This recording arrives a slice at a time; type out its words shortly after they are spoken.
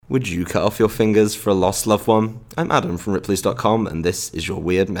Would you cut off your fingers for a lost loved one? I'm Adam from Ripley's.com, and this is your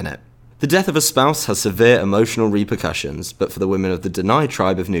Weird Minute. The death of a spouse has severe emotional repercussions, but for the women of the Denai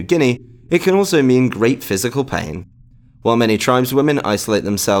tribe of New Guinea, it can also mean great physical pain. While many tribeswomen isolate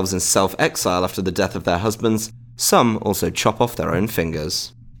themselves in self-exile after the death of their husbands, some also chop off their own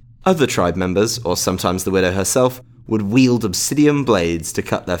fingers. Other tribe members, or sometimes the widow herself, would wield obsidian blades to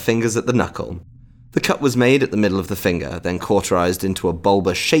cut their fingers at the knuckle. The cut was made at the middle of the finger, then cauterized into a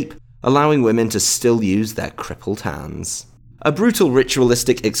bulbous shape, allowing women to still use their crippled hands. A brutal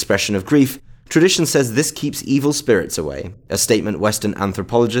ritualistic expression of grief, tradition says this keeps evil spirits away, a statement Western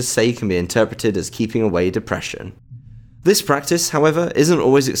anthropologists say can be interpreted as keeping away depression. This practice, however, isn't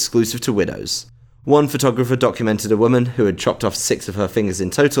always exclusive to widows. One photographer documented a woman who had chopped off 6 of her fingers in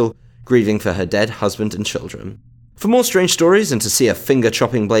total, grieving for her dead husband and children. For more strange stories and to see a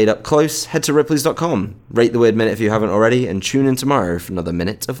finger-chopping blade up close, head to Ripley's.com. Rate the Weird Minute if you haven't already, and tune in tomorrow for another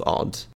Minute of Odd.